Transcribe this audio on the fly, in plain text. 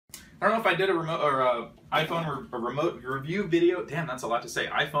I don't know if I did a remote or a iPhone or a remote review video. Damn, that's a lot to say.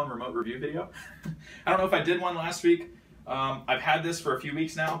 iPhone remote review video. I don't know if I did one last week. I've had this for a few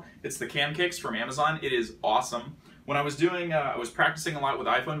weeks now. It's the Camkix from Amazon. It is awesome. When I was doing, I was practicing a lot with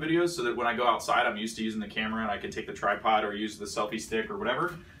iPhone videos so that when I go outside, I'm used to using the camera and I can take the tripod or use the selfie stick or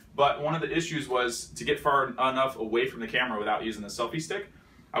whatever. But one of the issues was to get far enough away from the camera without using the selfie stick.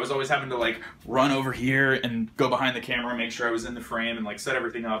 I was always having to like run over here and go behind the camera, make sure I was in the frame and like set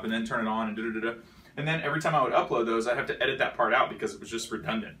everything up and then turn it on and da-da-da-da. And then every time I would upload those, I'd have to edit that part out because it was just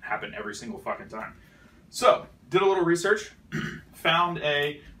redundant. It happened every single fucking time. So, did a little research, found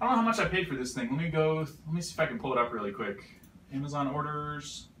I don't know how much I paid for this thing. Let me see if I can pull it up really quick. Amazon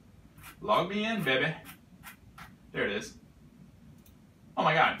orders, log me in, baby. There it is. Oh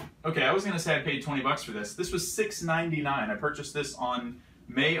my God. Okay, I was gonna say I paid 20 bucks for this. This was $6.99. I purchased this on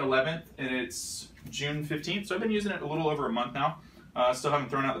May 11th and it's June 15th. So I've been using it a little over a month now. Still haven't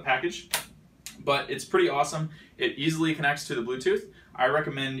thrown out the package, but it's pretty awesome. It easily connects to the Bluetooth. I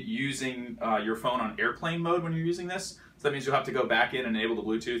recommend using your phone on airplane mode when you're using this. So that means you'll have to go back in and enable the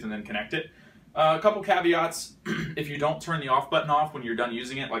Bluetooth and then connect it. A couple caveats. If you don't turn the off button off when you're done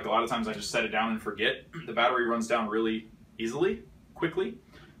using it, like a lot of times I just set it down and forget, the battery runs down really easily, quickly.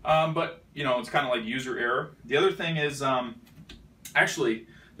 But you know, it's kind of like user error. The other thing is, actually,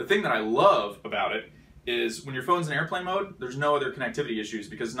 the thing that I love about it is when your phone's in airplane mode, there's no other connectivity issues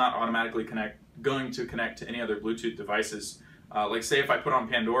because it's not automatically going to connect to any other Bluetooth devices. Like say if I put on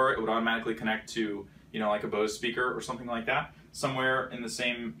Pandora, it would automatically connect to, you know, like a Bose speaker or something like that, somewhere in the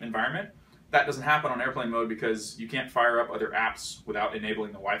same environment. That doesn't happen on airplane mode because you can't fire up other apps without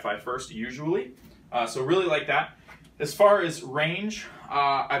enabling the Wi-Fi first, usually. So really like that. As far as range,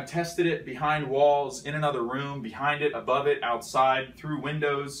 I've tested it behind walls, in another room, behind it, above it, outside, through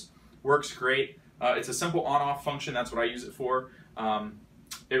windows. Works great. It's a simple on-off function. That's what I use it for.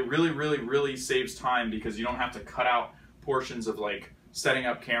 It really saves time because you don't have to cut out portions of like setting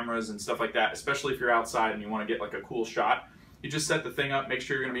up cameras and stuff like that, especially if you're outside and you want to get like a cool shot. You just set the thing up, make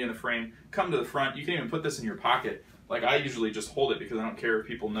sure you're going to be in the frame, come to the front. You can even put this in your pocket. Like I usually just hold it because I don't care if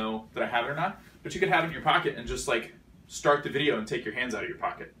people know that I have it or not, but you could have it in your pocket and just like start the video and take your hands out of your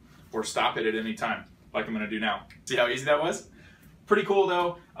pocket or stop it at any time like I'm going to do now. See how easy that was? Pretty cool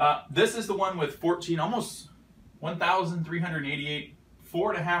though. This is the one with 14, almost 1,388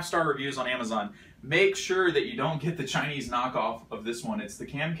 4.5-star reviews on Amazon. Make sure that you don't get the Chinese knockoff of this one. It's the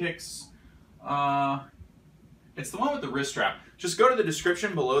Camkix. It's the one with the wrist strap. Just go to the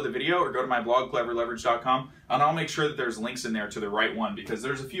description below the video or go to my blog, cleverleverage.com, and I'll make sure that there's links in there to the right one because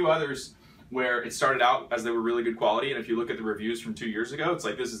there's a few others where it started out as they were really good quality, and if you look at the reviews from 2 years ago, it's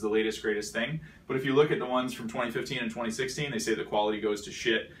like this is the latest, greatest thing. But if you look at the ones from 2015 and 2016, they say the quality goes to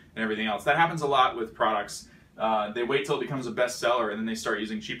shit and everything else. That happens a lot with products. They wait till it becomes a bestseller and then they start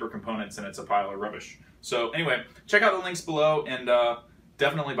using cheaper components and it's a pile of rubbish. So anyway, check out the links below and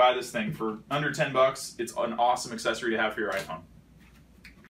definitely buy this thing for under 10 bucks. It's an awesome accessory to have for your iPhone.